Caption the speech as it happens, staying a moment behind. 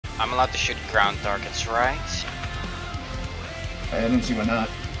I'm allowed to shoot ground targets, right? I don't see why not.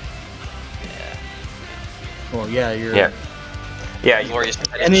 Yeah. Well, yeah, you're. Yeah. Yeah, you Glorious.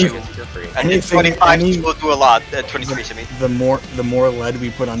 Any- And anything- 25 any- will do a lot. 23, I mean. The more lead we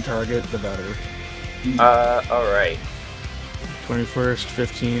put on target, the better. Alright. 21st,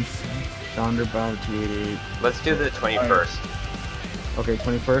 15th, Sounder bound 288. Let's do the 21st. Okay,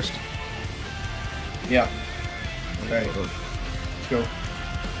 21st. Yeah. Alright. Let's go.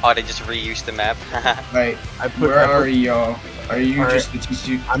 Oh, they just reused the map. Right. Where are y'all? Are you just the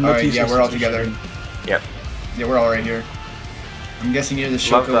T2? I'm the Alright, yeah, we're all T2. together. Yep. Yeah, we're all right here. I'm guessing you're the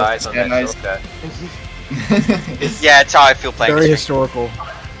Love Shoko the eyes with on the that scat eyes. Yeah, it's how I feel playing Very this game. historical.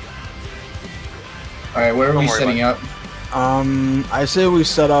 Alright, where are Don't we worry setting up? I say we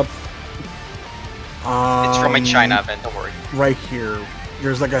set up. It's from in China, man. Don't worry. Right here.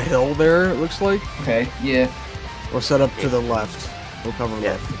 There's like a hill there. It looks like. Okay, yeah. We'll set up to the left. We'll cover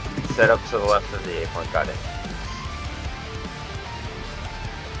Yeah. left. Set up to the left of the A point. Got it.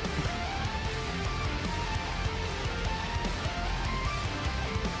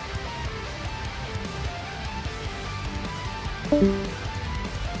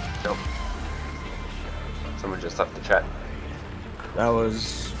 Nope. Someone just left the chat. That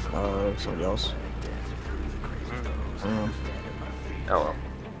was somebody else. I don't know. Oh well.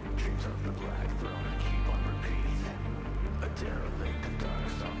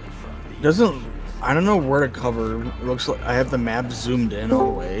 Doesn't. I don't know where to cover. It looks like I have the map zoomed in all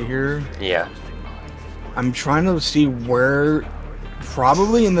the way here. Yeah. I'm trying to see where.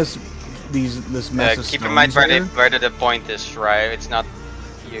 Probably in this mess of Keep in mind stones here. where the point is, right? It's not.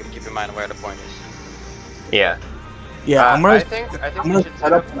 You keep in mind where the point is. Yeah. Yeah, I'm I gonna. think I'm we gonna should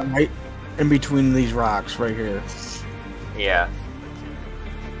set up right in between these rocks right here, Yeah.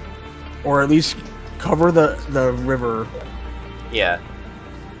 or at least cover the river. Yeah.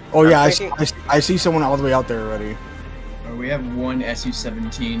 Oh yeah, I'm I see someone all the way out there already. We have one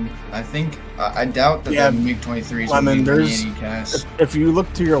Su-17. I think I doubt that Yeah, the MiG-23s Lemon, will be there's- any cast. If you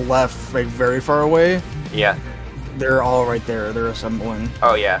look to your left, like very far away, Yeah. they're all right there. They're assembling.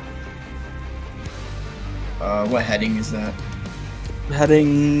 Oh yeah. What heading is that?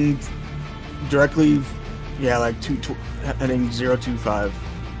 Heading directly, yeah, like heading 025.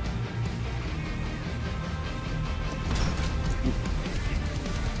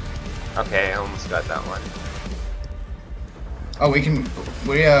 Okay, I almost got that one. Oh, we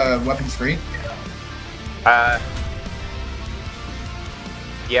weapons free? Yeah,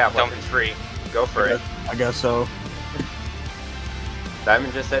 Don't- weapons free. Go for it. I guess so.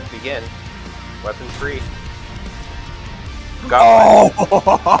 Diamond just said begin. Weapons free. Got one.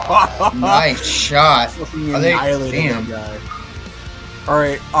 Oh! Nice shot. Fucking Are they? annihilated Damn. that guy. All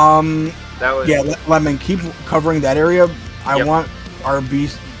right. That was. Yeah, Lemon, keep covering that area. I Yep. want our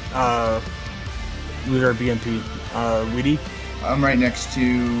beast. Who's our BMP? Weedy. I'm right next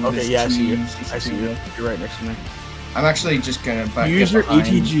to. Okay, this yeah, I see you. T62. I see you. You're right next to me. I'm actually just gonna Use get your behind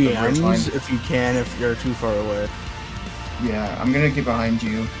the bridge line. ETGMs if you can, if you're too far away. Yeah, I'm gonna get behind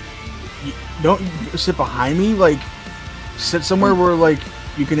you. Don't sit behind me. Like, sit somewhere where like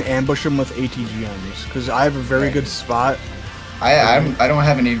you can ambush them with ATGMs. Because I have a very Right. good spot. I don't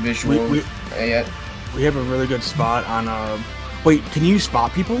have any visual We- yet. We have a really good spot on. Wait, can you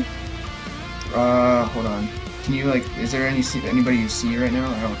spot people? Hold on. Can you is there anybody you see right now?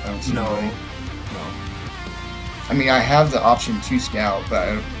 I don't see No. anybody. No. I mean, I have the option to scout, but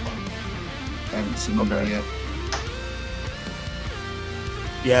I haven't seen anybody yet.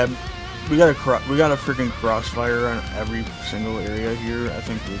 Yeah, we got a freaking crossfire on every single area here. I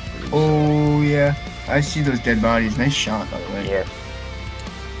think we're pretty. Oh yeah, I see those dead bodies. Nice shot, by the way. Yeah.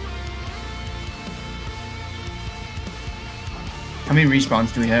 How many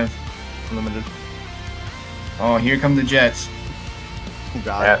respawns do we have? Limited. Oh, here come the jets. Oh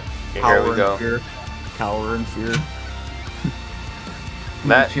God. Yeah. Here Cower we in go. fear. Cower in fear.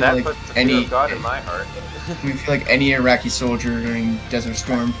 That feel like puts the fear any- of God in my heart. We feel like any Iraqi soldier during Desert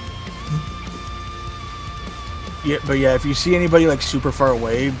Storm. Yeah, but yeah, if you see anybody like super far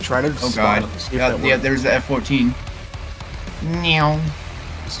away, try to Oh spot god. them, see if Yeah, that yeah, works. there's the F-14. Meow.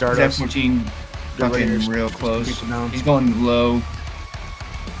 Start There's us. F-14 Get ready fucking to real keep close. it down. He's going low.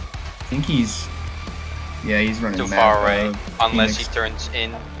 I think he's... Yeah, he's running Too mad far away. low. Unless he Phoenix. turns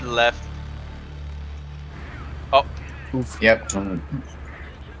in left. Oh, Oof. Yep.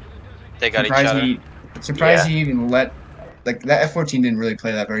 they got each other. Surprised Yeah. he even let... Like, that F-14 didn't really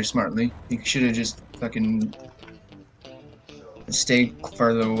play that very smartly. He should have just fucking... stayed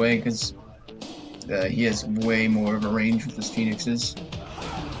further away, because... he has way more of a range with his Phoenixes.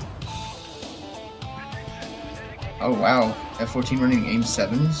 Oh wow, F-14 running aim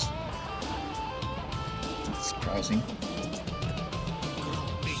 7s? That's surprising.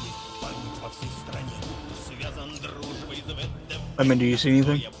 I mean, do you see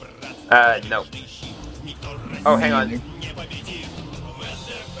anything? No. Oh, hang on.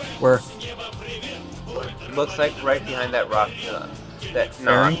 Where? Looks like right behind that rock.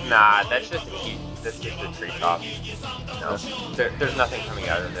 Nah, that's just a tree top. No, there's nothing coming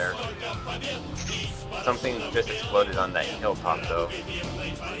out of there. Something just exploded on that hilltop though.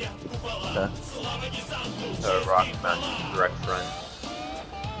 Okay. The rock mounted direct front.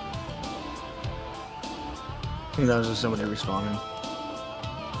 I think that was just somebody respawning.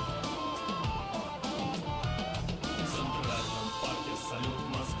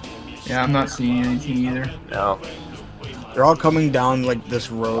 Yeah, I'm not seeing anything either. No. They're all coming down like this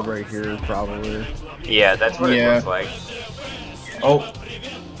road right here, probably. Yeah, that's what it looks like. Oh,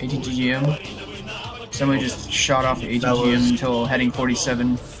 ATGM. Somebody just shot off the ATGM until heading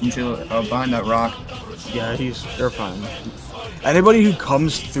 47 until behind that rock. Yeah, they're fine. Anybody who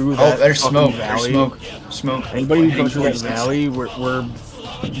comes through that there's smoke. valley, There's smoke. Anybody who comes through that valley, we're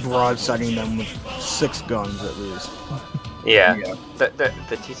broadsiding them with 6 guns at least. Yeah. The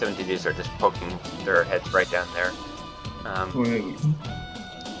T-72s are just poking their heads right down there.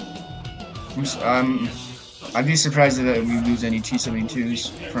 I'd be surprised if we lose any T-72s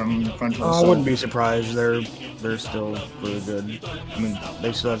from the frontal assault. I wouldn't be surprised. They're still really good. I mean,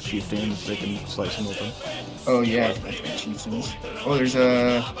 they still have chieftains. They can slice them open. Oh yeah, chieftains. Oh, there's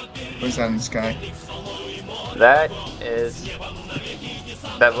a... What is that in the sky? That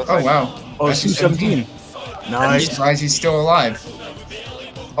looks like... Oh wow. Oh, Su-17. I'm Nice. surprised he's still alive.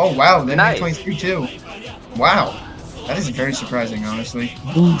 Oh wow, then Nice. 23 too. Wow. That is very surprising, honestly.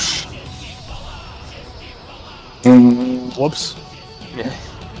 Boosh. Whoops. Yeah.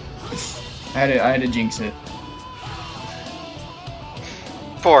 I had to jinx it.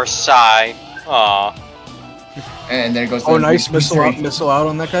 Poor Psy. Aw. And there goes the Oh, nice MP3. missile out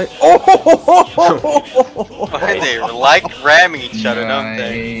on that guy. Oh! They like ramming each other, don't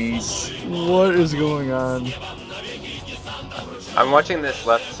they? Nice. What is going on? I'm watching this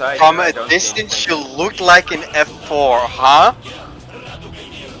left side. From and I a don't see distance, you anything. look like an F4, huh?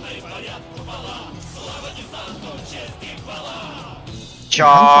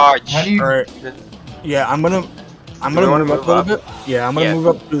 Charge! How do you... Alright. Yeah, I'm gonna wanna move up a little bit. Yeah, I'm gonna Yeah. move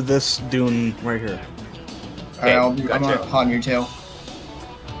up to this dune right here. Alright, I'm gotcha. hot on your tail.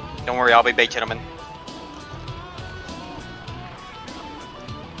 Don't worry, I'll be bait, gentlemen.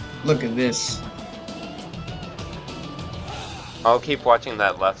 Look at this. I'll keep watching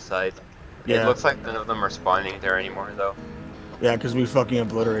that left side. Yeah. It looks like none of them are spawning there anymore, though. Yeah, because we fucking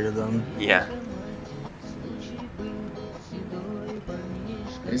obliterated them. Yeah.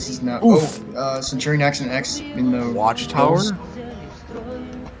 This is not... Oof. Oh, Centurion X and X in the... Watchtower?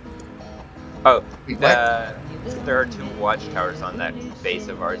 Oh, Wait, what? there are 2 watchtowers on that base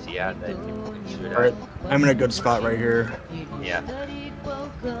of ours, yeah, that people can shoot at. Alright, I'm in a good spot right here. Yeah.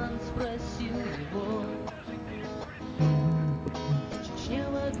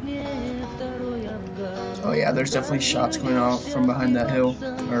 Oh yeah, there's definitely shots going off from behind that hill,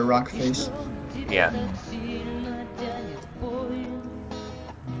 or rock face. Yeah.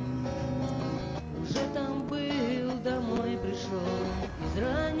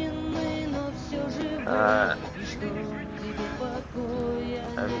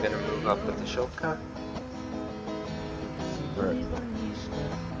 I'm gonna move up with the Shilka.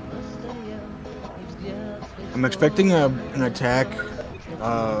 I'm expecting an attack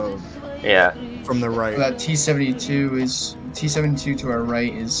Yeah. from the right. That T-72 is... T-72 to our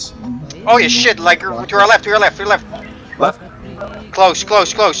right is... Oh yeah, shit, like to our left, to your left, to your left. Left. Close,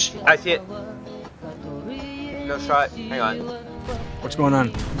 close, close. I see it. No shot. Hang on. What's going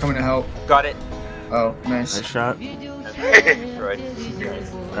on? I'm coming to help. Got it. Oh, nice. Nice shot. Destroyed.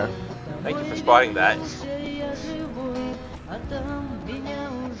 Okay. Thank you for spotting that.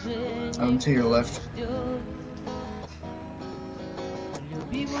 To your left.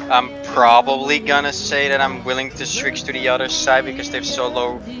 I'm probably gonna say that I'm willing to switch to the other side because they have so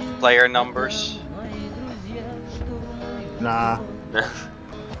low player numbers. Nah.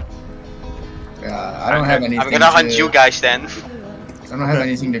 Yeah, I don't have anything. I'm gonna hunt you guys then. I don't have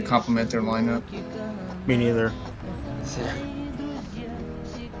anything to complement their lineup. Me neither.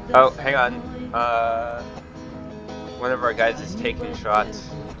 Oh, hang on. One of our guys is taking shots.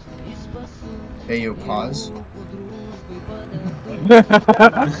 Hey, yo, pause.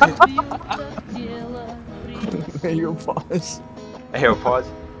 Hey, you pause. Hey, oh, pause.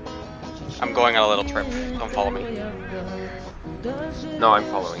 I'm going on a little trip. Don't follow me. No, I'm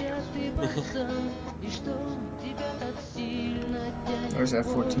following you. There's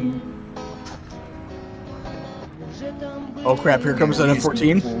F-14. Oh crap! Here comes an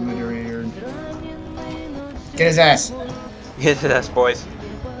F-14. Obliterator. Get his ass. Get his ass, boys.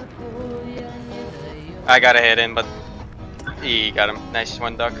 I gotta hit him, but he got him. Nice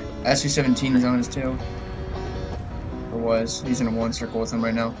one, Doc. SU-17 is on his tail. Or was. He's in a one circle with him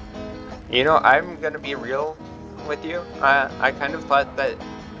right now. You know, I'm gonna be real with you. I kind of thought that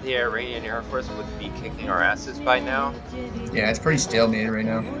the Iranian Air Force would be kicking our asses by now. Yeah, it's pretty stalemated right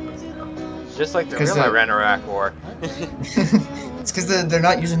now. Just like the real Iran-Iraq war. It's because they're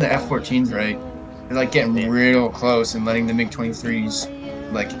not using the F-14s right. They're like getting real close and letting the MiG-23s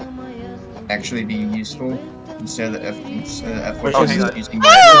like actually be useful instead of the F-14s using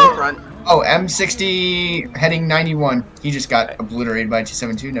that. Oh, M60 heading 91. He just got obliterated by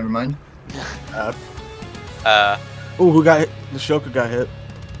 272. Never mind. Oh, who got hit? The Shoka got hit.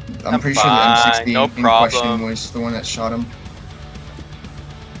 I'm pretty sure the M60 no in question was the one that shot him.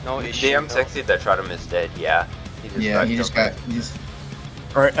 No issue. The M60 that shot him is dead. Yeah. He just got.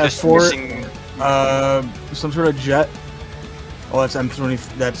 All right, Just F4. missing- Some sort of jet. Oh, that's M20.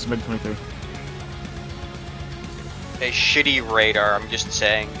 That's MiG-23. A shitty radar. I'm just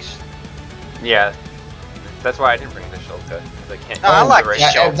saying. Yeah. That's why I didn't bring the Shoka, because I can't. No, I like the the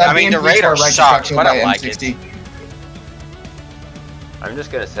radar. Shoka. I mean, the radar sucks, but I like it. I'm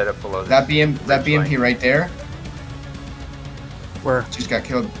just gonna set up below that BMP right there. Where? Just got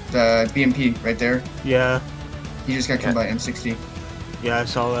killed. The BMP right there. Yeah. He just got killed by M60. Yeah, I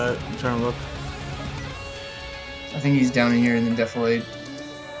saw that. I'm trying to look. I think he's down in here in the defilade.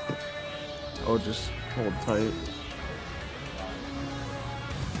 Oh, just hold tight.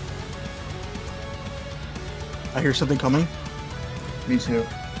 I hear something coming. Me too.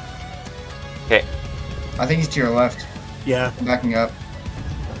 Okay. I think he's to your left. Yeah. I'm backing up.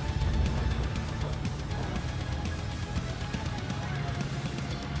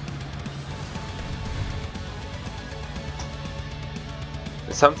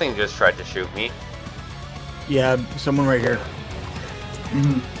 Something just tried to shoot me. Yeah, someone right here.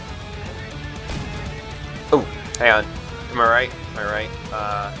 Oh, hang on. Am I right? Am I right?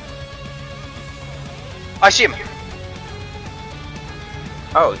 I see him.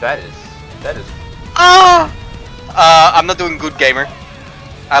 Oh, that is. I'm not doing good, gamer.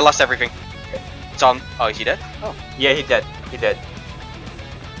 I lost everything. It's on. Oh, is he dead? Oh. Yeah, he dead. He dead.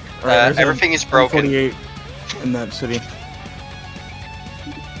 Right, Everything is broken. 48 in that city.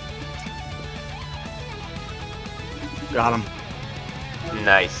 Got him.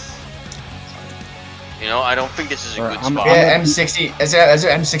 Nice. You know, I don't think this is a good spot. Yeah, M60. Is there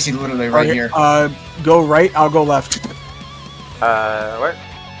M60 literally right here? Go right. I'll go left. Where?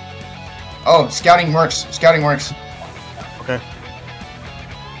 Oh, scouting works. Scouting works. Okay.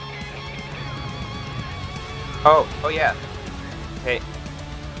 Oh yeah. Hey.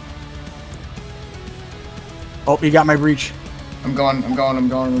 Oh, you got my breach. I'm going.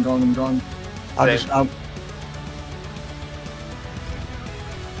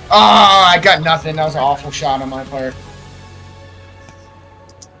 Oh, I got nothing. That was an awful shot on my part.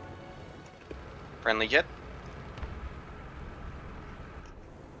 Friendly jet.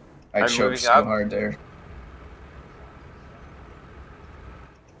 I choked so hard there.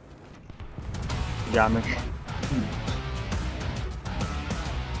 You got me.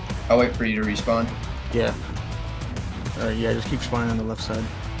 I'll wait for you to respawn. Yeah. Alright, yeah, just keep spawning on the left side.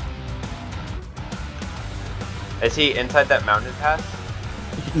 Is he inside that mountain pass?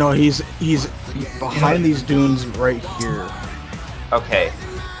 No, he's behind these dunes right here. Okay.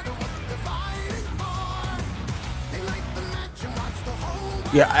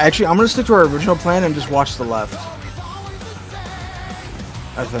 Yeah, actually, I'm gonna stick to our original plan and just watch the left.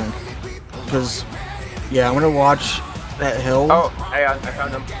 I think. Because, yeah, I'm gonna watch that hill. Oh, hang on, I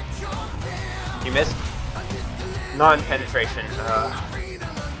found him. You missed? Non-penetration.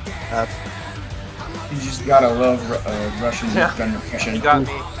 F. You just gotta love Russian gun repression. You got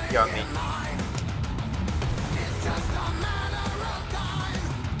me. You got me.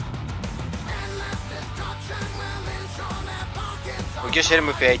 We just hit him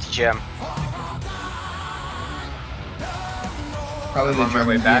with the ATGM. Probably the On my German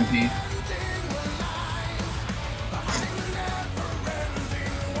way back. BMP.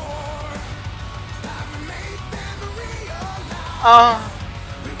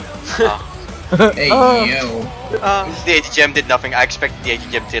 Hey yo. The ATGM did nothing. I expected the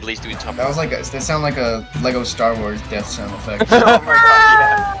ATGM to at least do something. That was like that sounded like a Lego Star Wars death sound effect. Oh my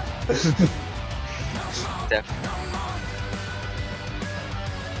god, yeah.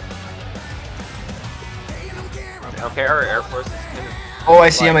 Okay, our Air Force is kind of Oh, I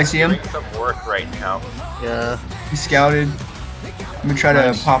see him. doing some work right now. Yeah. He scouted. I'm gonna try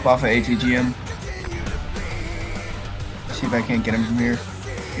Nice. to pop off a ATGM. See if I can't get him from here.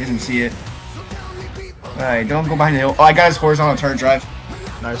 He doesn't see it. Alright, don't go behind the hill. Oh, I got his horizontal turret drive.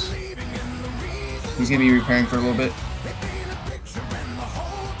 Nice. He's gonna be repairing for a little bit.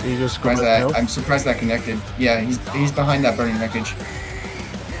 You just go Surprised back that, I'm surprised that connected. Yeah, he's behind that burning wreckage.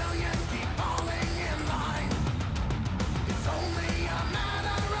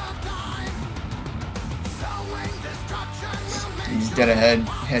 He's dead ahead,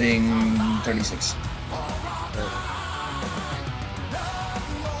 heading 36.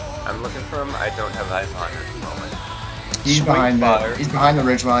 I'm looking for him. I don't have eyes on him at the moment. He's Sweet behind fire. that. He's behind the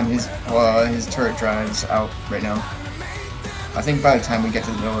ridgeline. His turret drive's out right now. I think by the time we get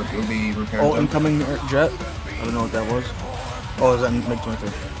to the middle, it'll be repaired. Oh, though. incoming jet. I don't know what that was. Oh, is that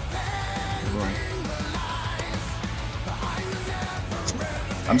MiG-23?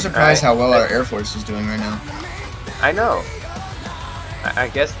 I'm surprised Alright. how well our Air Force is doing right now. I know. I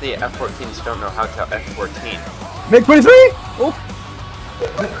guess the F-14s don't know how to F-14. MiG-23! Oh!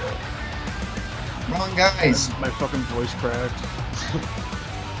 Wrong guys. My fucking voice cracked.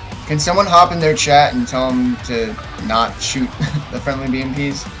 Can someone hop in their chat and tell them to not shoot the friendly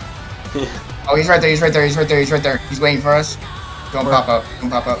BMPs? Oh, he's right there. He's right there. He's right there. He's right there. He's waiting for us. Don't Where? pop up. Don't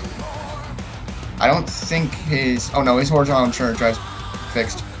pop up. I don't think his. Oh no, his horizontal turret drive's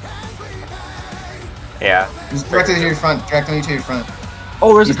fixed. Yeah. He's directly to your front. Directly to your front.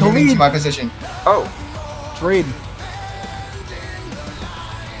 Oh, there's a He's moving to Khalid! my position. Oh, Trade.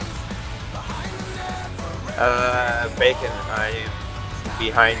 Bacon, I'm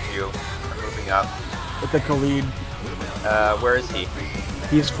behind you. I'm moving up. With the Khalid. Where is he?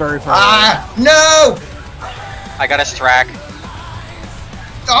 He's very far Ah! No! I got a strack.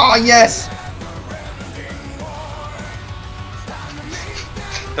 Oh yes!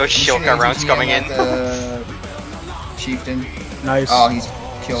 Those Shilka rounds coming in. Chieftain. away. Nice. Oh, he's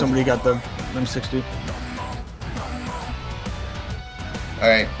killed. Somebody got the M60.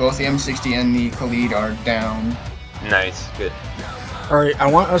 Alright, both the M60 and the Khalid are down. Nice, good. Alright, I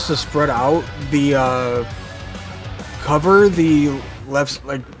want us to spread out the, cover the left,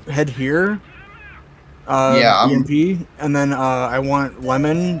 like, head here. Yeah, I'm- EMP. And then, I want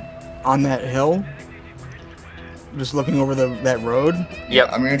Lemon on that hill. Just looking over that road. Yep.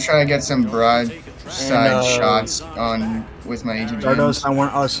 I'm gonna try to get some broad side And, shots on with my Stardust, ATGMs. I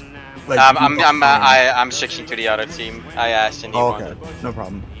want us, like... I'm switching to the other team. I asked and he Oh, okay. wanted. No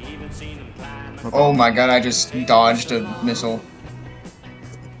problem. No Oh problem. my god, I just dodged a missile.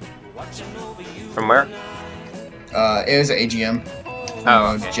 From where? It was an AGM.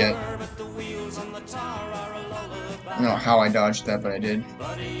 Oh, okay. Jet. I don't know how I dodged that, but I did.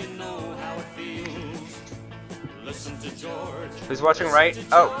 Who's watching right?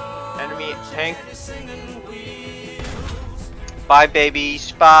 Oh, enemy tank. Bye,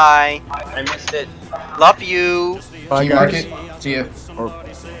 babies. Bye. I missed it. Love you. Bye, Can you mark guys. it? See ya. Or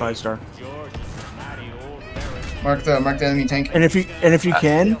 5-star. Mark the enemy tank. And if you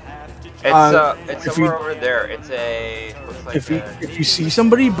can, It's if somewhere you- over there. It's a looks like if you see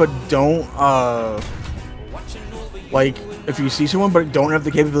somebody but don't like if you see someone but don't have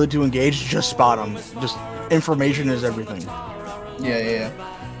the capability to engage, just spot them. Just information is everything. Yeah.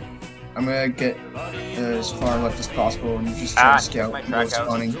 I'm gonna get as far left as possible and just try to scout my what's track house.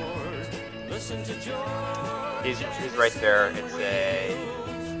 spawning. He's right there. It's a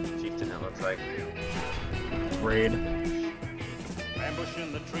chieftain. It looks like. Raid.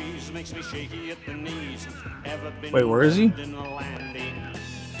 Wait, where is he?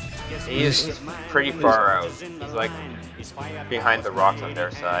 He's pretty far out. He's like behind the rocks on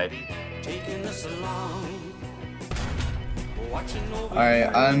their side.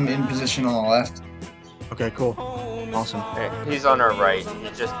 Alright, I'm in position on the left. Okay, cool. Awesome. Hey, he's on our right. He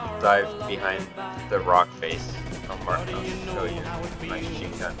just dived behind the rock face. I'll show you my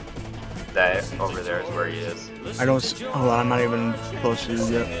machine gun. That over there is where he is. I don't. Hold on, I'm not even close to you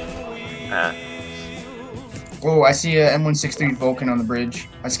yet. Oh, I see a M163 Vulcan on the bridge.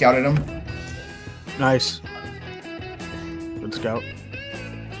 I scouted him. Nice. Good scout.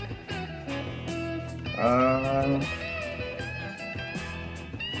 I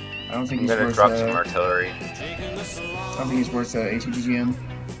don't think I'm he's gonna worth. drop some artillery. I don't think he's worth ATGM.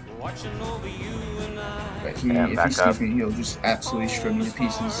 But he, Yeah, if back he sees up. me, he'll just absolutely shred me to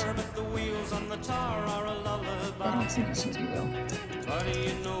pieces. I don't think he sees me though.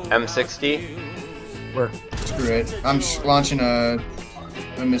 M60. Where? Screw it. I'm launching a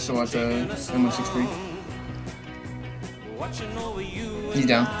missile at the M163. He's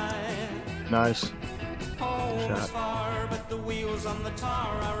down. Nice. Good shot.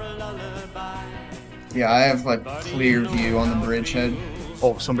 Yeah, I have like clear view on the bridgehead.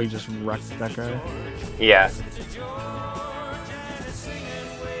 Oh, somebody just wrecked that guy. Yeah.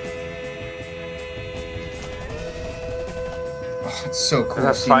 Oh, it's so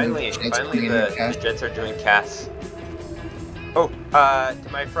cool. seeing Finally, the jets finally coming in the cast. jets are doing casts. Oh,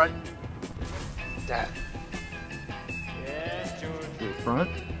 to my front. Dad. To your front.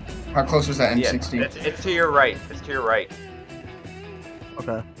 How close was that Yeah, M60? it's to your right. It's to your right.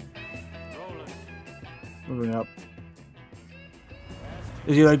 Okay. Moving up.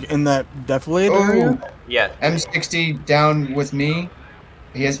 Is he like in that defilade Oh, area? Yeah. M60 down with me.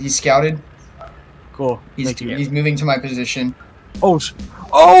 He's scouted. Cool. He's Thank you. he's moving to my position. Oh,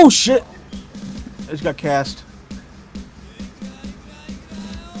 oh shit! I just got cast.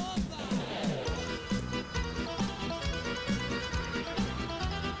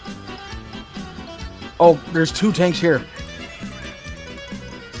 Oh, there's 2 tanks here.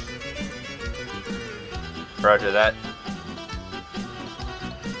 Roger that.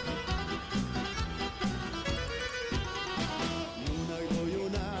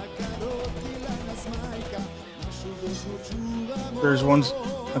 There's ones.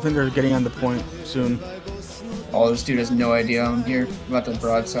 I think they're getting on the point soon. Oh, this dude has no idea I'm here. I'm about to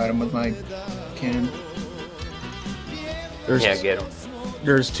broadside him with my cannon. There's, Yeah, get him.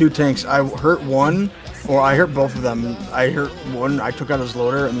 There's 2 tanks. I hurt one, or I hurt both of them. I hurt one. I took out his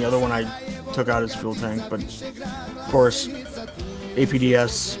loader, and the other one I took out his fuel tank. But of course,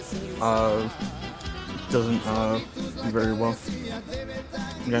 APDS doesn't do very well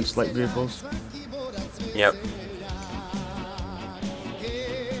against light vehicles. Yep.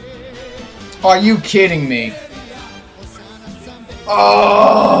 Are you kidding me?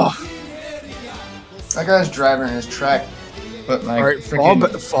 Oh! That guy's driving his track, but like, All right,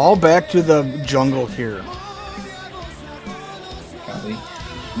 fall back to the jungle here. golly.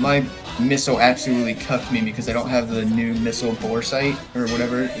 My missile absolutely cuffed me because I don't have the new missile bore sight or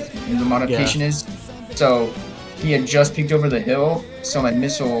whatever the modification is. So he had just peeked over the hill, so my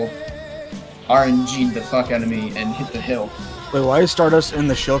missile RNG'd the fuck out of me and hit the hill. Wait, why is Stardust and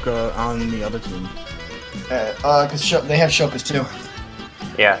the Shilka on the other team? Because they have Shilkas too.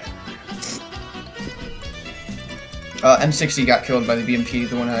 Yeah. M60 got killed by the BMP,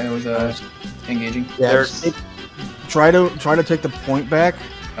 the one I was engaging. Yeah, There's- try to take the point back.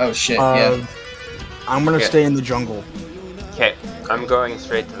 Oh shit, yeah. I'm gonna Okay. stay in the jungle. Okay, I'm going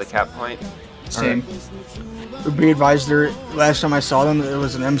straight to the cap point. Same. Be advised, there. Last time I saw them, it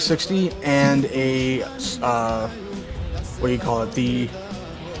was an M60 and a what do you call it?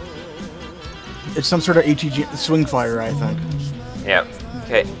 It's some sort of ATG swing fire, I think. Yeah.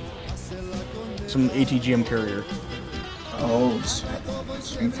 Okay. Some ATGM carrier. Oh,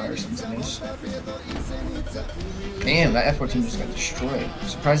 swing fire sounds nice. Damn, that F-14 just got destroyed. I'm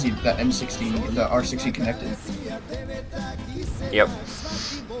surprised that M60, the R60 connected. Yep.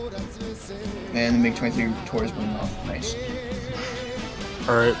 And the MiG-23 Taurus went off. Nice.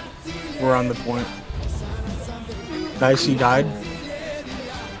 All right, we're on the point. Nice, he died.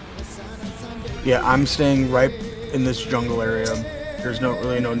 Yeah, I'm staying right in this jungle area. There's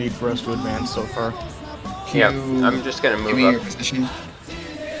really no need for us to advance so far. Yeah, Can I'm just gonna give move me your up. position.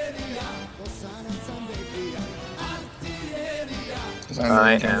 Because I'm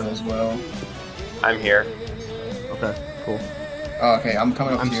I in the jungle am. as well. I'm here. Okay, cool. Oh, okay, I'm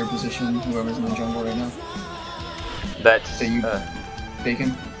coming up to your position, whoever's in the jungle right now. That's So you-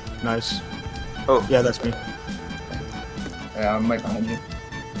 Bacon? Nice. oh Yeah, that's me. Yeah, I'm right behind you.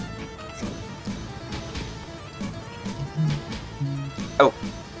 oh.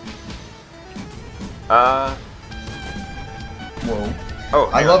 Whoa. Oh,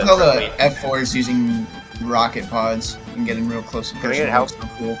 I hang love on, how that's the me. F4 is using rocket pods and getting real close to Can I get help? So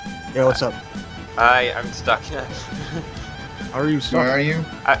cool. Yeah, what's up? I'm stuck. How are you Where stuck? are you?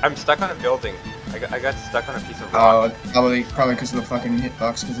 I'm stuck on a building. I got stuck on a piece of rock. Probably because of the fucking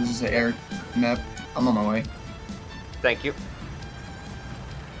hitbox, because this is an air map. I'm on my way. Thank you.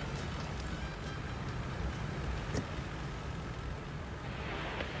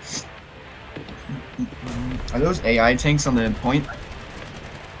 Are those AI tanks on the point?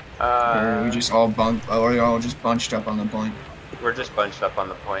 Or are we just all bunched up on the point? We're just bunched up on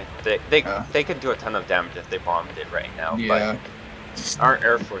the point. They could do a ton of damage if they bombed it right now. Yeah. But our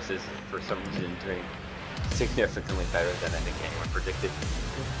air force is for some reason doing significantly better than I think anyone predicted.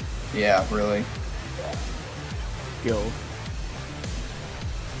 Yeah, really. Yo.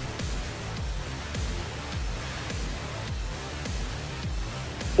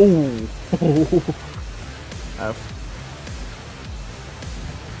 Ooh. F.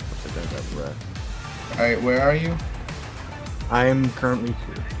 Looks like I got wrecked. Alright, where are you? I'm currently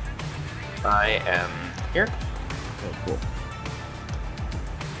here. I am here. Okay, cool.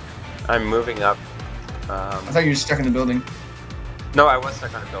 I'm moving up. I thought you were stuck in the building. No, I was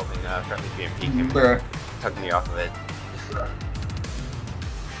stuck on a building. Friendly BMP came Bruh. took me off of it.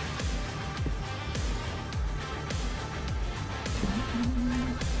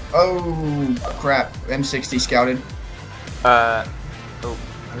 Oh crap! M60 scouted. Oh,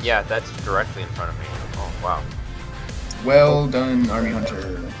 yeah, that's directly in front of me. Oh, wow. Well done, Army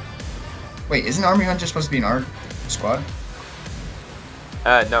Hunter. Wait, isn't Army Hunter supposed to be in our squad?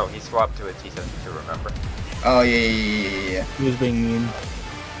 No, he swapped to a T-72, remember? Oh yeah. He was being mean.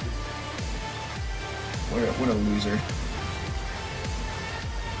 What a loser.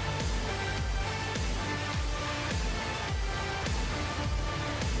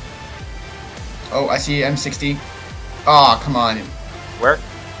 Oh, I see M60. Aw, oh, come on. Where?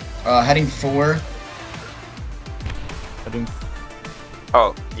 Heading 4. I think.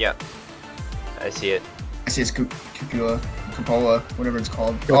 Oh, yeah. I see it. I see his cupola, whatever it's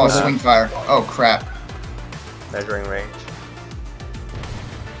called. Go Oh, for that. swing fire. Oh, crap. Measuring range.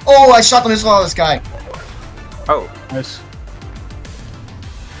 Oh, I shot the missile out of the sky. Oh, Nice.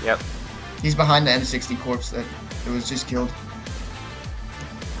 yep. He's behind the M60 corpse that it was just killed.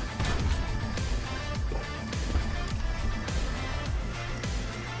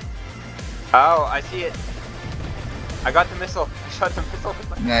 Oh, I see it. I got the missile. I shot the missile.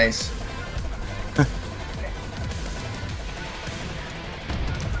 Nice.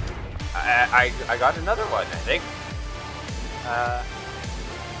 I got another one, I think.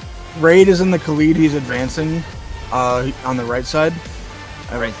 Raid is in the Khalid. He's advancing. On the right side.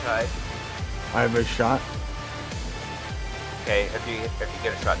 Right side. I have a shot. Okay, if you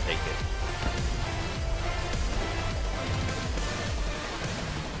get a shot, take it.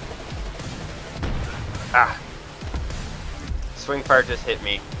 Ah! Swing fire just hit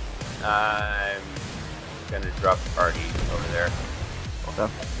me. I'm gonna drop the party over there.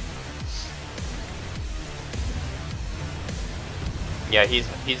 Okay. Yeah,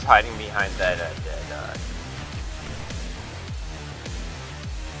 he's hiding behind that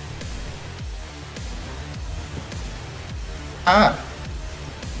Ah.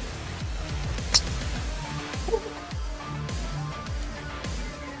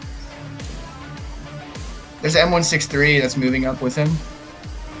 There's an M163 that's moving up with him.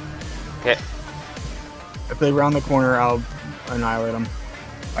 Okay. If they round the corner, I'll annihilate them.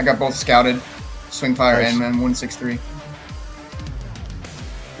 I got both scouted. Swing fire Nice. and M163.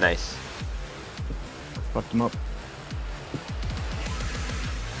 Nice. Fucked them up.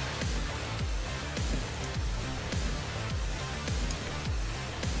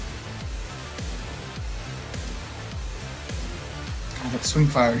 God, that swing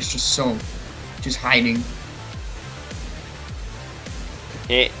fire is just hiding.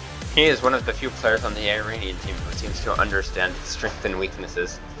 He is one of the few players on the Iranian team who seems to understand strengths and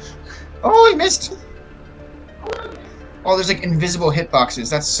weaknesses. Oh, he missed! Oh, there's like invisible hitboxes.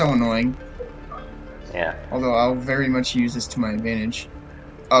 That's so annoying. Yeah. Although I'll very much use this to my advantage.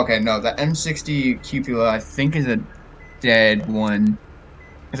 Okay, no, the M60 cupola I think is a dead one.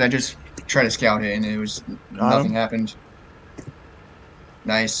 Because I just tried to scout it and it was nothing happened.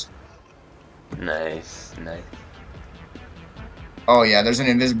 Nice. Nice. Nice. Oh yeah, there's an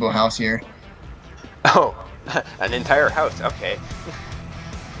invisible house here. Oh, an entire house. Okay.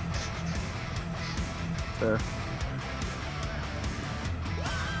 There.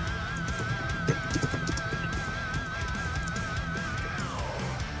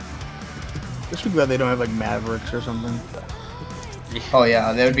 This would be glad they don't have like Mavericks or something. Oh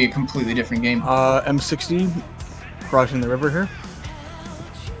yeah, that would be a completely different game. M60 crossing the river here.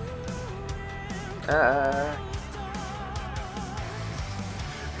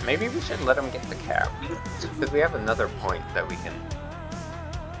 Maybe we should let him get the cap because we have another point that we can.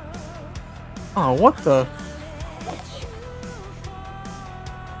 Oh, what the?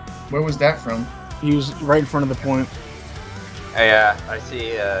 Where was that from? He was right in front of the point. Yeah, I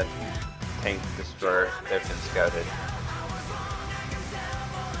see a tank destroyer. They've been scouted.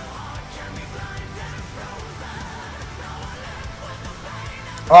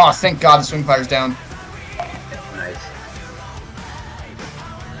 Oh, thank God the swing fire's down. Nice.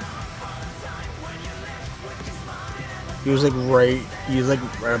 He was like right. He's like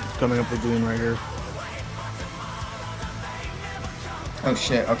right up, coming up the dune right here. Oh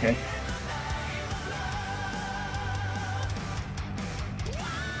shit, okay.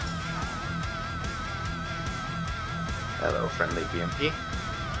 Hello, friendly BMP.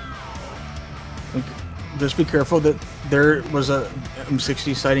 Just be careful that there was a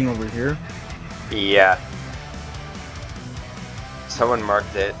M60 sighting over here. Yeah. Someone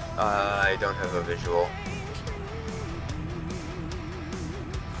marked it. I don't have a visual.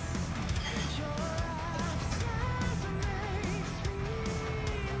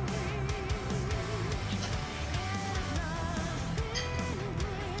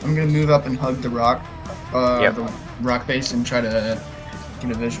 I'm gonna move up and hug the rock, Yep. the rock base, and try to get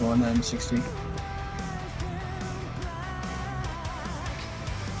a visual on the M60.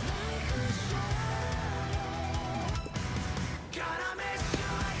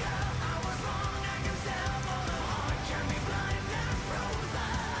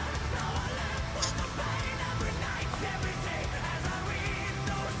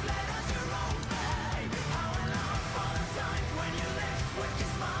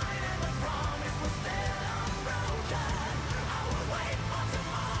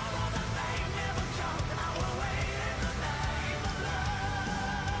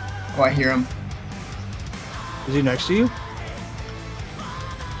 Oh, I hear him. Is he next to you?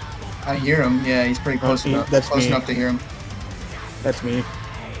 I hear him. Yeah, he's pretty close enough. That's close me. enough to hear him. That's me.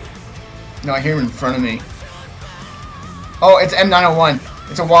 No, I hear him in front of me. Oh, it's M901.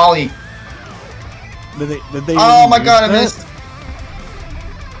 It's a Wally. Did they Oh even my use god, I that? missed.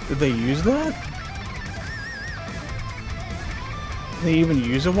 Did they use that? Did they even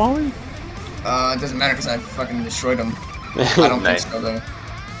use a Wally? It doesn't matter because I fucking destroyed him. I don't Nice. think so though.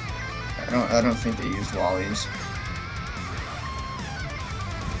 I don't think they use Wallies.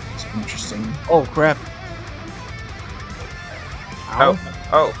 It's interesting. Oh crap. Ow.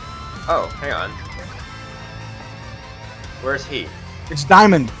 Oh, hang on. Where's he? It's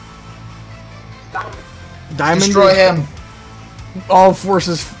Diamond. Diamond. Destroy him. All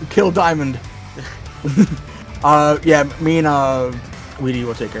forces kill Diamond. Yeah, me and Weedy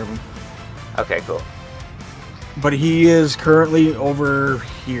will take care of him. Okay, cool. But he is currently over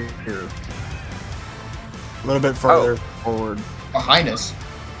here. A little bit farther forward. Behind us.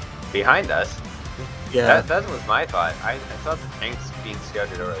 Behind us? Yeah. That was my thought. I thought the tank's being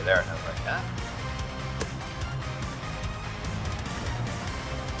scouted over there, and I was like, ah.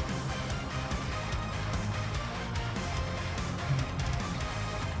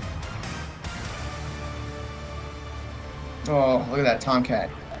 Oh, look at that Tomcat.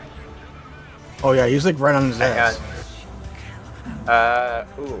 Oh yeah, he's like right on his Hang ass. on.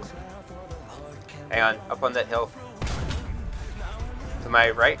 Ooh. Hang on, up on that hill. To my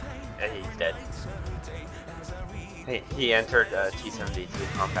right? Yeah, he's dead. He entered T-72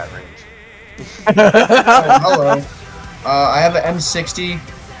 combat range. Oh, hello. I have an M60.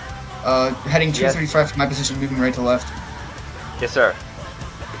 Heading 235 from my position, moving right to left. Yes, sir.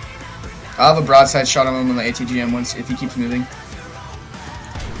 I'll have a broadside shot on him on the ATGM once if he keeps moving.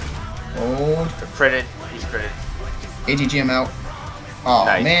 Oh, Critted. He's critted. ATGM out. Oh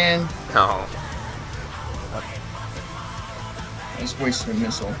Nice. man, No. I just wasted a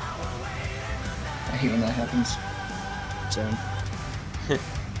missile. I hate when that happens. Same.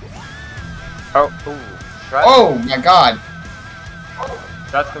 Oh, ooh. Shot. Oh my god.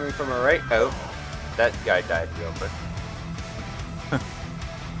 Shots coming from our right. Oh. That guy died real quick.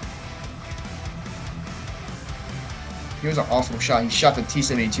 He was an awful shot. He shot the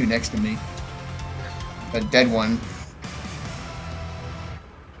T-72 next to me. The dead one.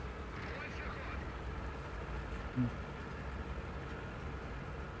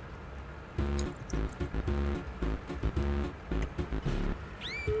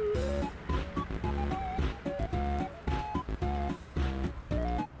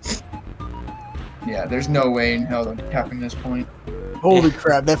 Yeah, there's no way in hell that happened at this point. Holy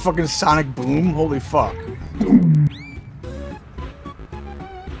crap, that fucking sonic boom, holy fuck.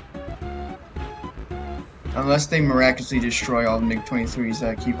 Unless they miraculously destroy all the MiG-23s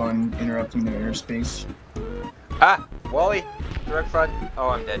that keep on interrupting their airspace. Ah! Wally! Direct front. Oh,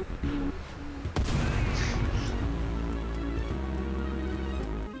 I'm dead.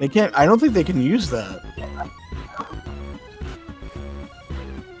 They can't, I don't think they can use that.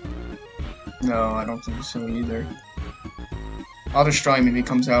 No, I don't think so either. I'll destroy him if he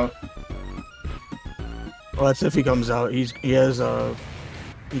comes out. Well, that's if he comes out. He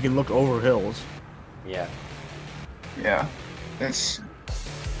can look over hills. Yeah. Yeah, that's...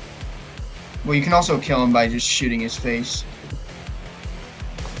 Well, you can also kill him by just shooting his face.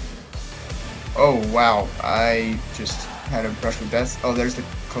 Oh, wow. I just had a brush with death. Oh, there's the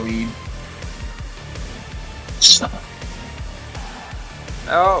Khalid.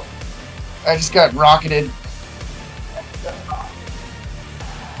 Oh! I just got rocketed.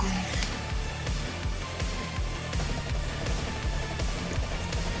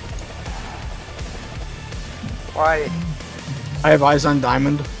 Why? I have eyes on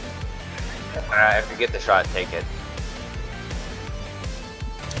Diamond. If you get the shot, take it.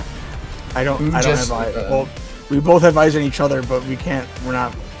 I don't Who have just, eyes. Well, we both have eyes on each other, but we can't. We're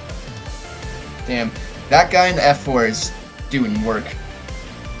not. Damn, that guy in the F4 is doing work.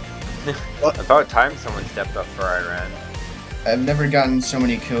 About time someone stepped up for Iran. I've never gotten so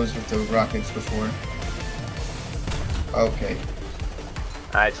many kills with the rockets before. Okay.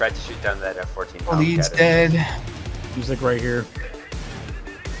 I tried to shoot down that F-14. Oh, lead's dead. He's like right here.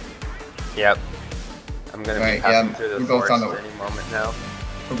 Yep. I'm gonna be passing through the we're both forest on the any moment now.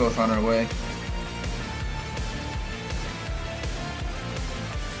 We're both on our way.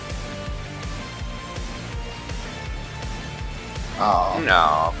 Oh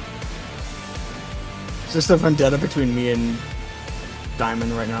no. Is this the vendetta between me and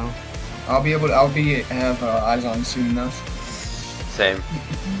Diamond right now? I'll have eyes on soon enough. Same.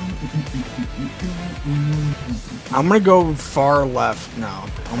 I'm gonna go far left now.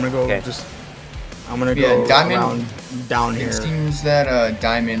 I'm gonna go I'm gonna go Diamond, down here. It seems that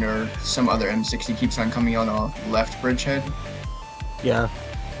Diamond or some other M60 keeps on coming on a left bridgehead. Yeah.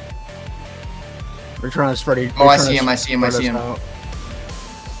 We're trying to spread. Oh, I see him.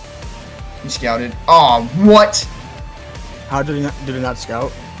 He scouted. Oh, what? How did he not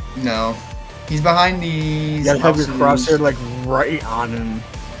scout? No. He's behind these. You gotta have your crosshair like right on him.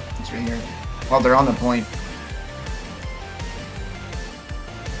 He's right here. Well, they're on the point.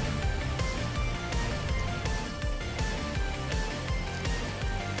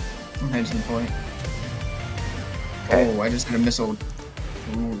 I'm heading to the point. Okay. Oh, I just had a missile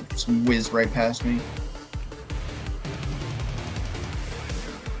whiz right past me.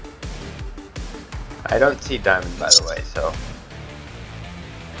 I don't see Diamond, by the way, so.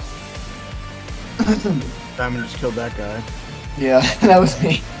 Diamond just killed that guy. Yeah, that was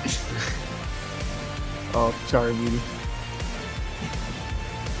me. Oh, sorry, Beauty.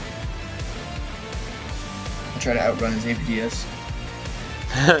 I try to outrun his APDS.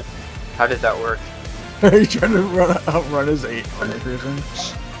 How did that work? Are you trying to outrun his 800 cruiser?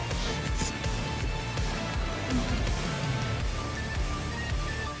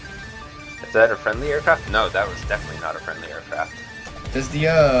 Is that a friendly aircraft? No, that was definitely not a friendly aircraft. Does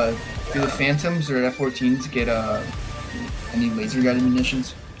the do the Phantoms or F-14s get any laser guided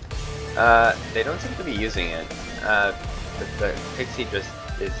munitions? They don't seem to be using it. The Pixie just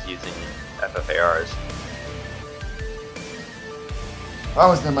is using FFARs. If I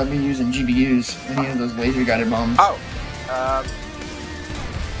was them, I'd be using GBUs. Any of those laser guided bombs. Oh!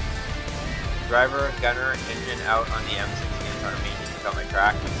 Driver, gunner, engine out on the M60 in front of me. Just got my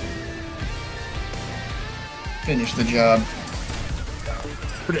track. Finish the job.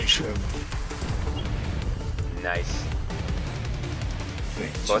 Prediction. Nice.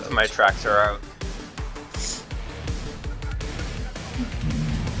 Both of my tracks are out.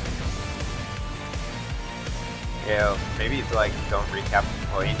 Yeah, maybe it's like, don't recap the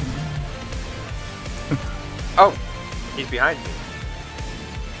point. Oh! He's behind me.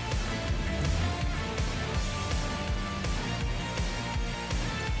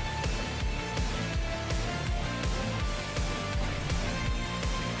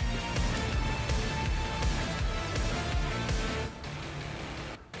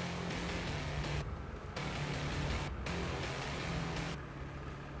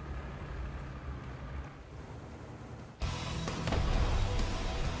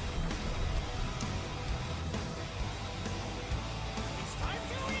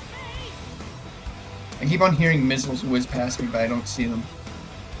 I keep on hearing missiles whiz past me, but I don't see them.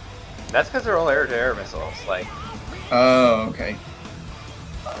 That's because they're all air-to-air missiles, like... Oh, okay.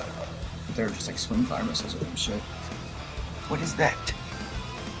 They're just like swim fire missiles or some shit. What is that?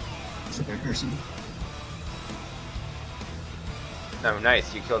 It's a third person. Oh,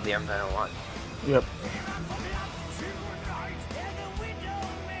 nice, you killed the M901. Yep.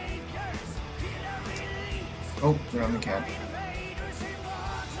 Oh, they're on the cab. Oh,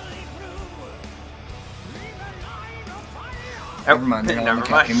 Never mind, they're not on the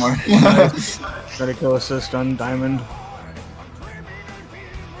never cab mind. anymore. Better kill assist on Diamond.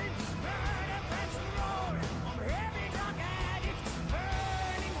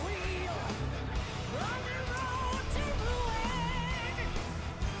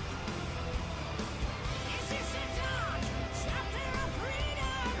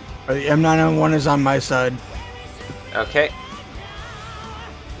 The M901 is on my side. Okay.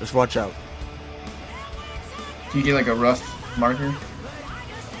 Just watch out. Can you get like a rough marker?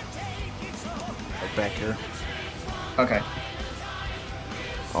 Like back here. Okay.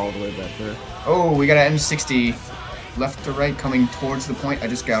 All the way back there. Oh, we got an M60 left to right coming towards the point. I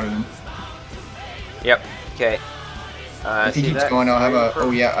just scouted him. Yep, okay. If he keeps going, I'll have a...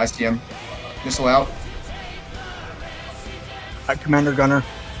 Oh yeah, I see him. Missile out. Commander Gunner.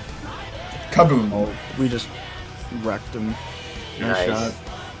 Kaboom. Oh, we just wrecked him. Nice shot.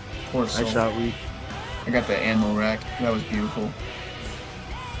 Poor soul. Nice shot, we. I got the ammo rack. That was beautiful.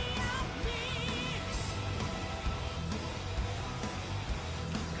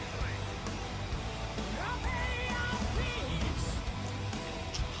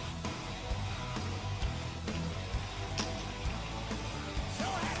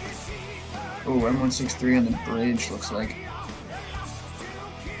 Oh, M163 on the bridge looks like.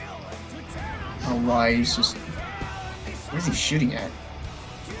 Oh, why he's just. What is he shooting at?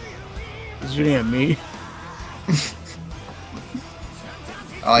 He's shooting at me.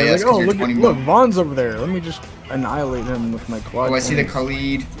 Oh, yeah, like, oh, look, Vaughn's over there. Let me just annihilate him with my quad. Oh, I see the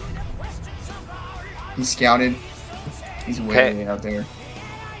Khalid. He's scouted. He's way out there.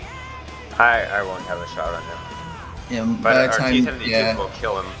 I won't have a shot on him. Yeah, but by the our time, T-72 will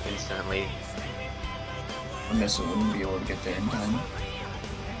kill him instantly. A missile wouldn't be able to get there in time.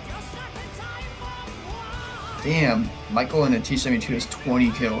 Damn, Michael in a T-72 has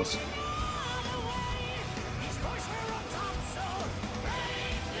 20 kills.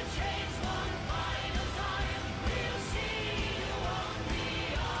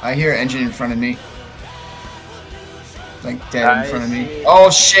 I hear an engine in front of me. Like dead in front of me. Oh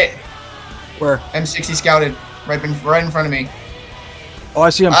shit! Where? M60 scouted. Right in front of me. Oh, I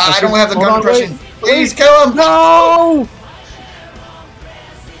see him. I don't have the gun depression. Please kill him! No!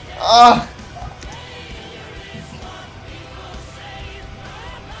 Ah!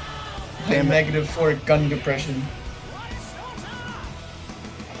 -4 gun depression.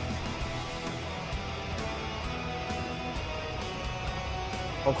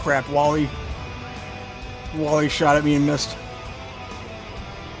 Oh crap, Wally. Wally shot at me and missed.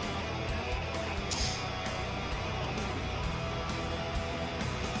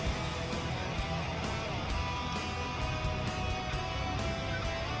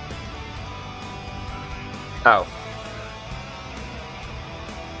 Oh.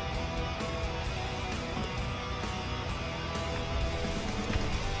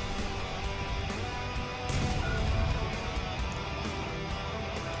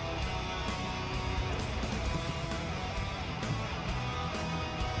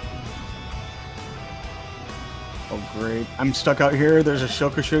 Oh great. I'm stuck out here. There's a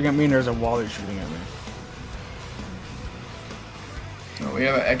Shilka shooting at me and there's a Wally shooting at me. Oh, we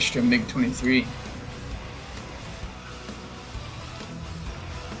have an extra MiG-23.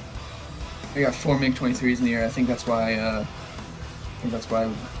 We got 4 MiG-23s in the air. I think that's why.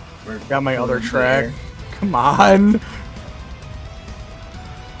 We're got my other track. Come on.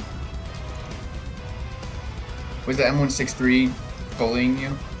 Was the M163 bullying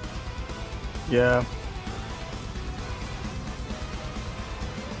you? Yeah.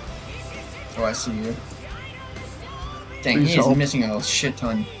 Oh, I see you. Dang, he is missing a shit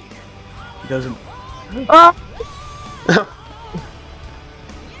ton. He doesn't. Ah!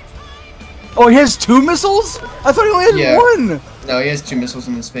 Oh, he has 2 missiles? I thought he only had 1! No, he has 2 missiles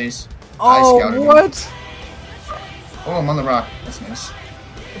in his face. Oh, what? Oh, I'm on the rock. That's nice.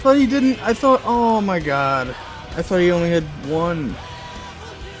 I thought he didn't. I thought. Oh my god. I thought he only had 1.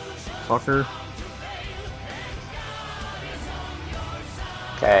 Fucker.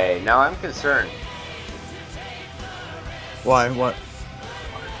 Okay, now I'm concerned. Why? What?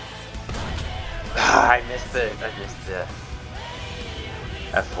 I missed the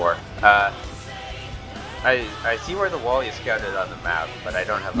F4. I see where the Wally is scouted on the map, but I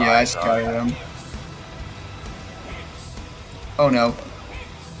don't have. Yeah, I scouted him. Oh no,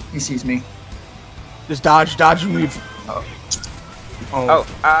 he sees me. Just dodge and leave. Oh. Oh.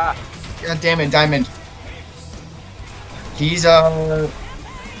 God damn it, Diamond. He's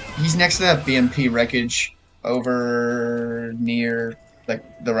next to that BMP wreckage over near like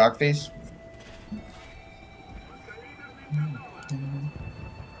the rock face.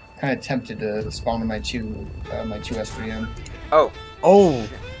 Kind of tempted to spawn in my two S3M. Oh. Oh.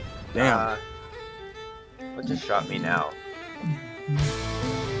 Damn. What just shot me now?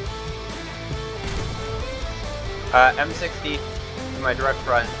 M60 in my direct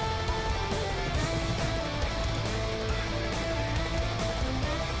front.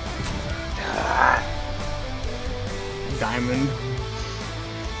 Diamond.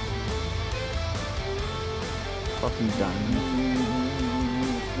 Fucking diamond.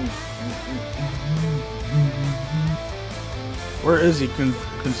 Where is he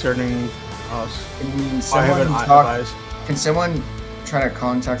concerning us? Can someone try to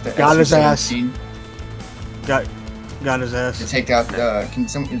contact the Got his ass. SC-17? Got his ass. To take out the. Can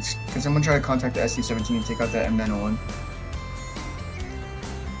someone try to contact the SC-17 and take out the M901?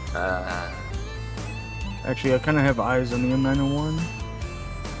 Actually, I kind of have eyes on the M901.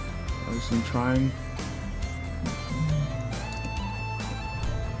 At least I'm trying.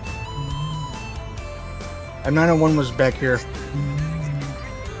 M901 was back here.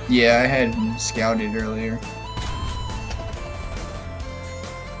 Yeah, I had scouted earlier.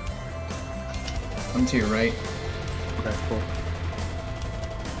 I'm to your right. Okay, cool.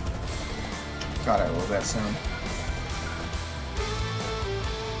 God, I love that sound.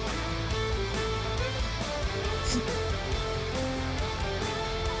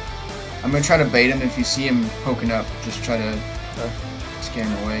 I'm gonna try to bait him. If you see him poking up, just try to scare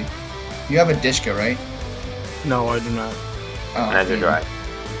him away. You have a Dishka, right? No, I do not. Oh, Neither do I.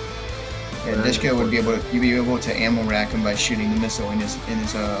 Yeah, Dishka would be able to. You'd be able to ammo rack him by shooting the missile in his at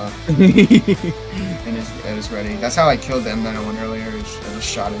his ready. That's how I killed the M901 earlier. I just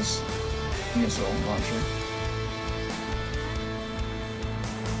shot his missile launcher.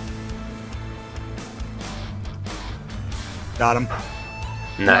 Got him.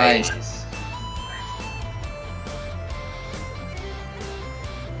 Nice.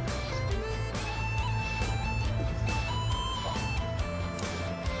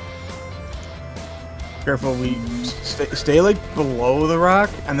 Careful, we stay like below the rock,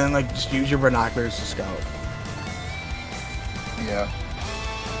 and then like just use your binoculars to scout. Yeah.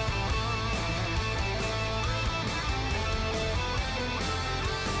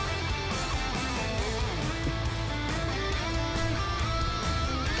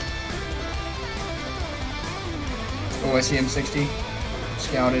 Oh, I see M60.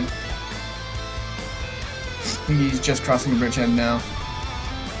 Scouted. I think he's just crossing the bridgehead now.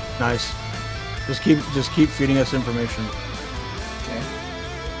 Nice. Just keep feeding us information. Okay.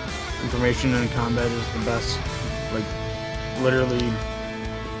 Information in combat is the best. Like,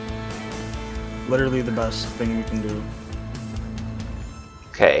 literally the best thing we can do.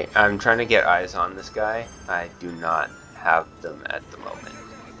 Okay, I'm trying to get eyes on this guy. I do not have them at the moment.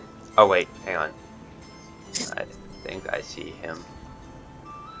 Oh wait, hang on. I think I see him.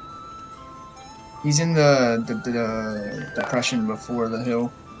 He's in the depression before the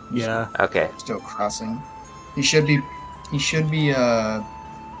hill. Yeah. Okay. Still crossing. He should be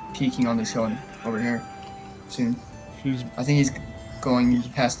peeking on this hill over here soon. I think he's going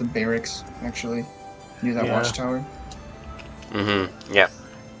past the barracks actually, near that watchtower. Mm-hmm. Yep.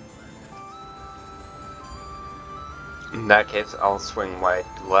 In that case, I'll swing wide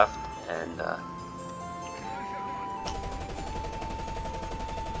left and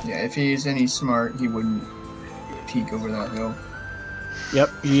Yeah, if he's any smart, he wouldn't peek over that hill. Yep,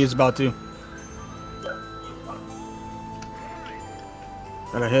 he is about to.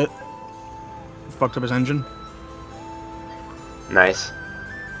 Got a hit. Fucked up his engine. nice.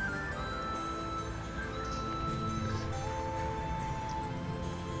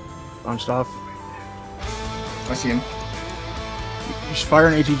 Bounced off. I see him. You should fire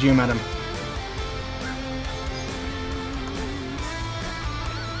an ATGM at him.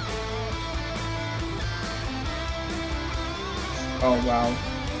 Oh wow,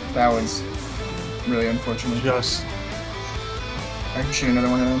 that was really unfortunate. Just. I can shoot another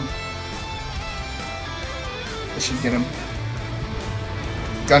one at him. This should get him.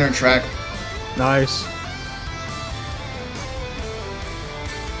 Gunner track. Nice.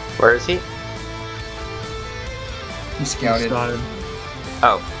 Where is he? He scouted. Started.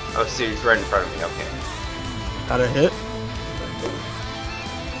 Oh, so he's right in front of me. Okay. Got a hit.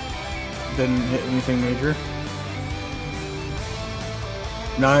 Didn't hit anything major.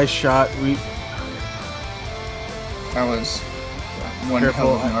 Nice shot. That was one Careful.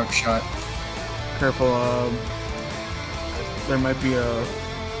 hell of an arc shot. Careful. There might be a.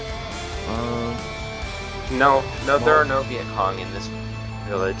 No, there are no Viet Cong in this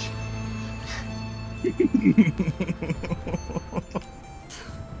village.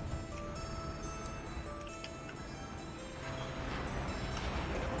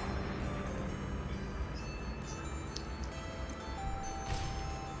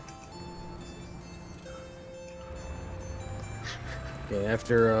 Okay,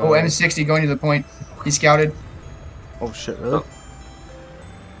 after. Oh, M60 going to the point. He scouted. Oh shit! Really? Oh.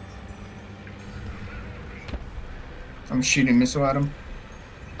 I'm shooting a missile at him.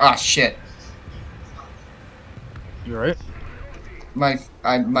 Ah, shit. You right? My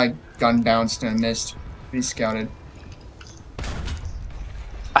gun bounced and missed. He scouted.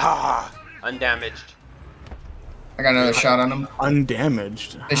 Ah, undamaged. I got another shot on him.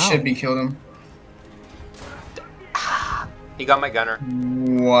 Undamaged. This How? should be killed him. He got my gunner.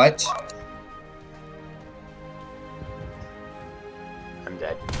 What? I'm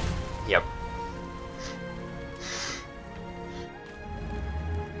dead. Yep.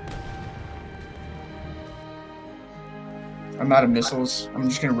 I'm out of missiles. I'm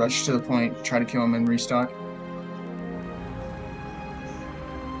just gonna rush to the point, try to kill him, and restock.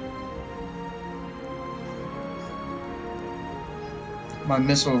 My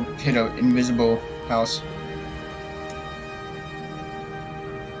missile hit an invisible house.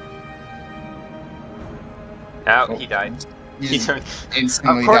 Oh, he died. He T-70.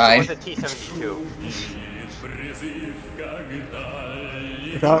 instantly Of course died. it was a T-72.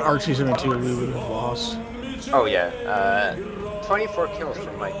 Without RT-72, we would have lost. Oh yeah, 24 kills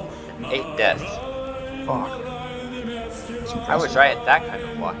from like 8 deaths. Fuck. I wish I had that kind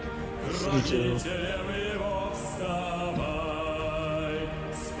of luck. Me too.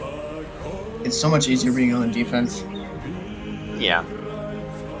 It's so much easier being on the defense. Yeah.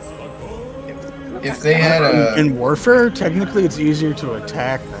 If they had a... In warfare, technically it's easier to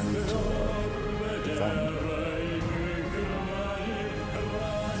attack than to defend.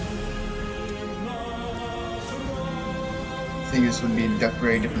 I think this would be a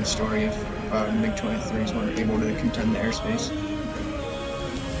very different story if MiG-23s weren't able to contend the airspace.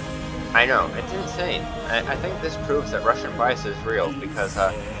 I know, it's insane. I think this proves that Russian bias is real, because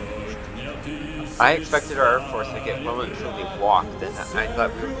I expected our Air Force to get well and truly walked, and I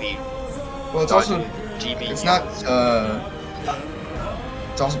thought we would be... Well, it's also... GB It's not...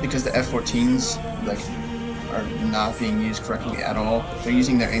 it's also because the F-14s, like, are not being used correctly at all. They're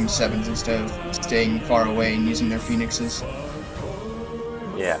using their AIM-7s instead of staying far away and using their Phoenixes.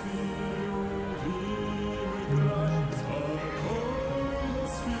 Yeah.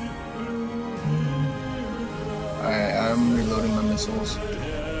 I'm reloading my missiles.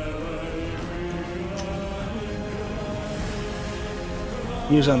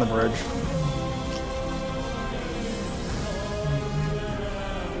 Use on the bridge.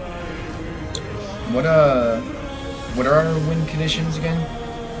 What are our wind conditions again?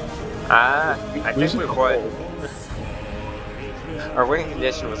 I think we would. Our winning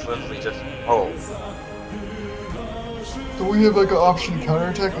condition was literally just hold. Do we have like an option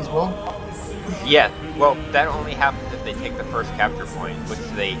counterattack as well? Yeah, well, that only happens if they take the first capture point, which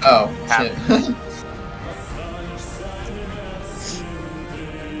they Oh, have. shit.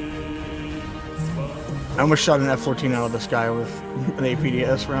 I almost shot an F-14 out of the sky with an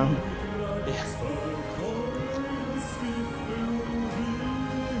APDS round.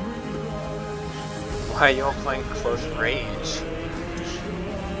 Why are you all playing close range?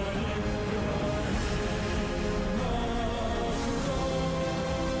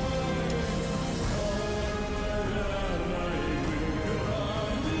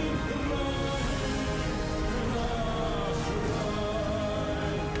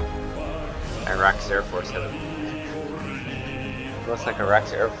 Iraq's Air Force has looks like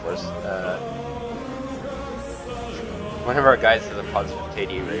Iraq's Air Force. One of our guys has a positive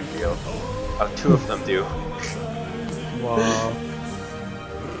KD ratio. Oh, 2 of them do. Wow.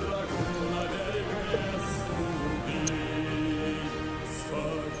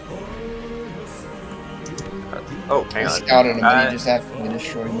 Oh, hang I on. scouted him, but he just absolutely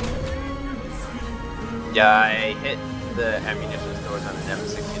destroyed me. Yeah, I hit the ammunition stores on an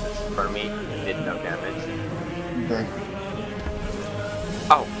M60 that's in front of me. Did no damage. Okay.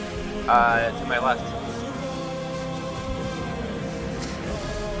 Oh, to my left.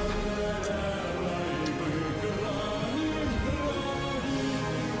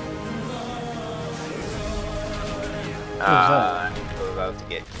 We're about to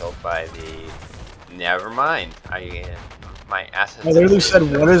get killed by the... Never mind. My assets... I literally said,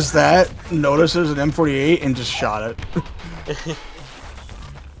 what is that? Notices an M48 and just shot it.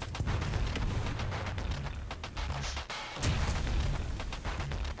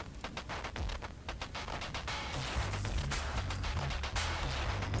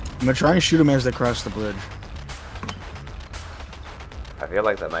 I'm gonna try and shoot him as they cross the bridge. I feel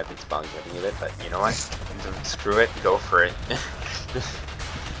like that might be spawn getting a bit, but you know what? Screw it, go for it.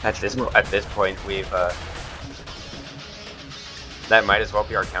 At this point, we've that might as well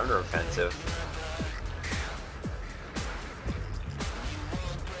be our counteroffensive.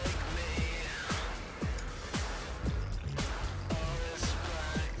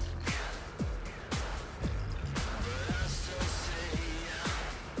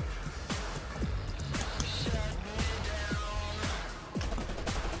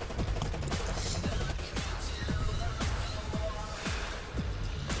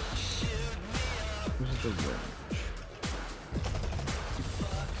 Where's the range?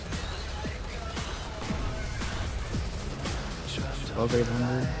 Twelve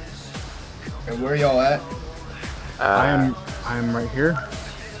 800. Okay, where are y'all at? I am right here.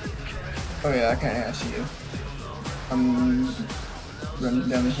 Oh yeah, I kinda asked you. I'm running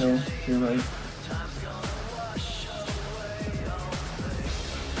down the hill to your right.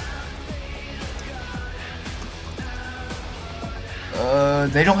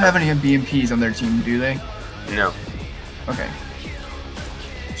 They don't have any BMPs on their team, do they? No. Okay.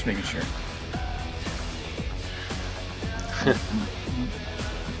 Just making sure.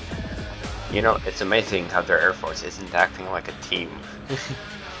 You know, it's amazing how their Air Force isn't acting like a team.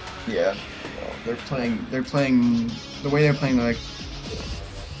 Yeah. Well, they're playing the way they're playing, like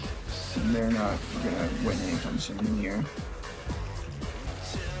they're not gonna win anytime soon here.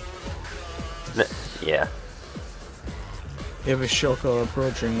 Yeah. You have a Shoko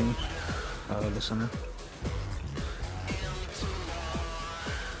approaching the center.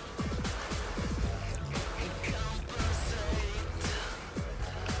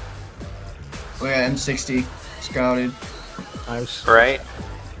 Oh yeah, M60 scouted. Nice. Right?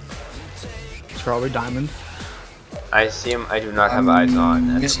 It's probably Diamond. I see him. I do not have eyes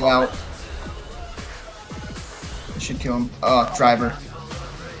on. Missile out. I should kill him. Oh, driver.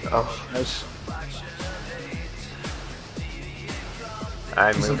 Oh, Nice.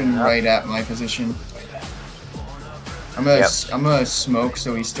 He's looking up. right at my position. I'm gonna smoke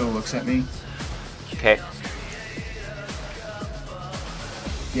so he still looks at me. Okay.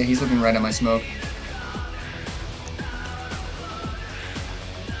 Yeah, he's looking right at my smoke.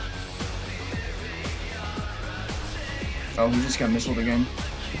 Oh, he just got missiled again.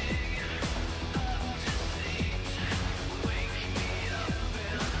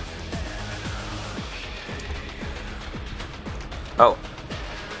 Oh.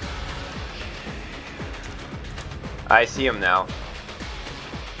 I see him now.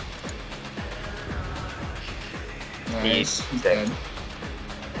 Nice. He's dead. dead.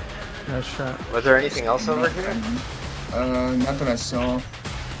 Nice shot. Was there anything else over here? Not that I saw.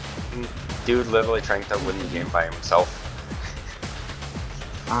 Dude literally trying to win the game by himself.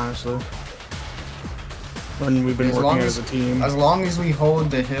 Honestly. When we've been working as a team. As long as we hold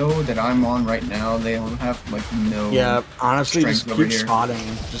the hill that I'm on right now, they don't have like no. Yeah, honestly, just over keep here. spotting.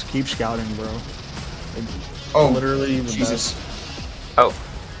 Just keep scouting, bro. Like, Oh, literally the Jesus. best. Oh.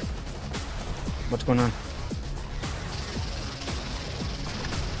 What's going on?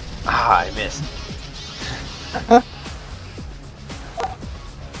 Ah, I missed.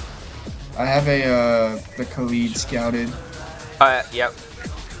 I have a the Khalid scouted. Yep.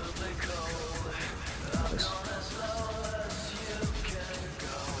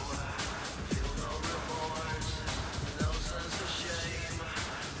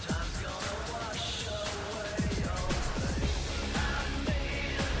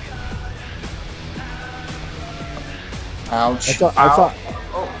 Ouch. I thought.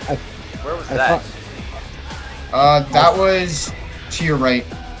 Oh, where was I that? That was to your right.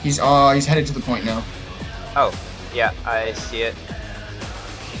 He's headed to the point now. Oh, yeah, I see it.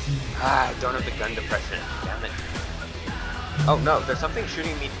 Ah, I don't have the gun depression. Damn it. Oh no, there's something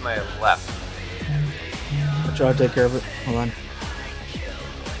shooting me to my left. I'll try to take care of it. Hold on.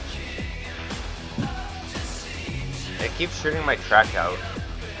 It keeps shooting my track out.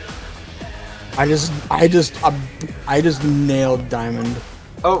 I just nailed Diamond.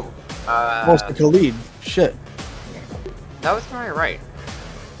 Oh, Oh, it's the Khalid. Shit. that was to my right.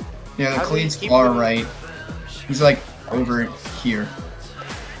 Yeah, the How do you Khalid's keep far them- right. He's like over here.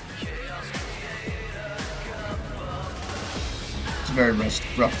 It's a very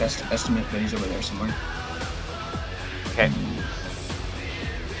rough estimate, but he's over there somewhere. Okay.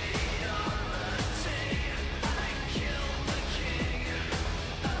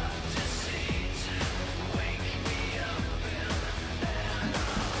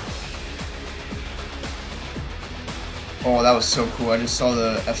 Oh, that was so cool. I just saw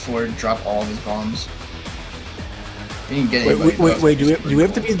the F4 drop all of his bombs. He didn't get anybody. Wait. Do we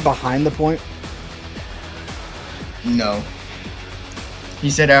have to be behind the point? No. He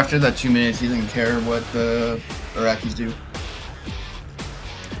said after that 2 minutes, he doesn't care what the Iraqis do.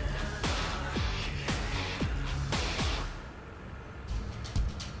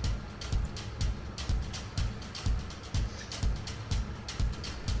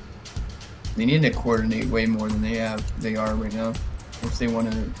 They need to coordinate way more than they are right now, if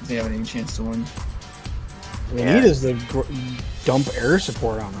they have any chance to win. What we need is the dump air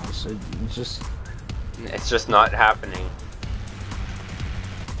support on us. It's just not happening.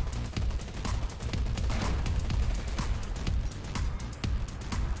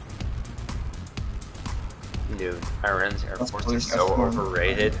 Dude, Iran's Air Force is so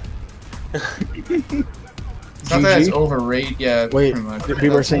overrated. It's not that it's overrated, yeah. Wait, pretty much.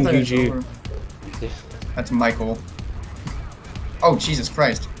 people are saying It's GG. That's Michael. Oh, Jesus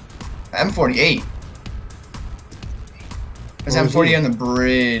Christ. M48. There's Where was M40 he? on the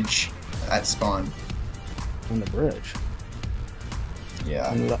bridge at spawn. On the bridge. Yeah,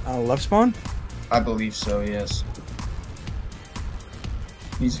 On left spawn? I believe so, yes.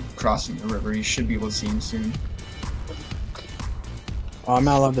 He's crossing the river. You should be able to see him soon. Oh, I'm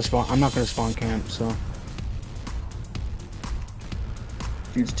not allowed to spawn. I'm not going to spawn camp, so.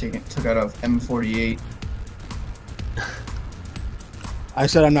 Dude's took out of M48. I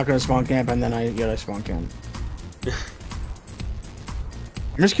said I'm not going to spawn camp, and then I spawn camp. I'm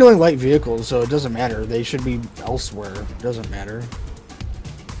just killing light vehicles, so it doesn't matter. They should be elsewhere. It doesn't matter.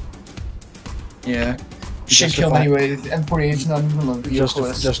 Yeah. Should kill anyway. The M48 is not even a vehicle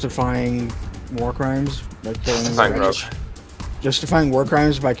list. Justifying war crimes by killing Justifying war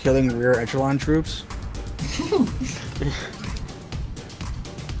crimes by killing rear echelon troops.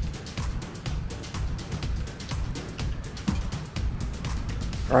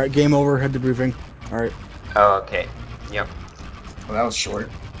 All right, game over. Head to briefing. All right. Oh, okay. Yep. Well, that was short.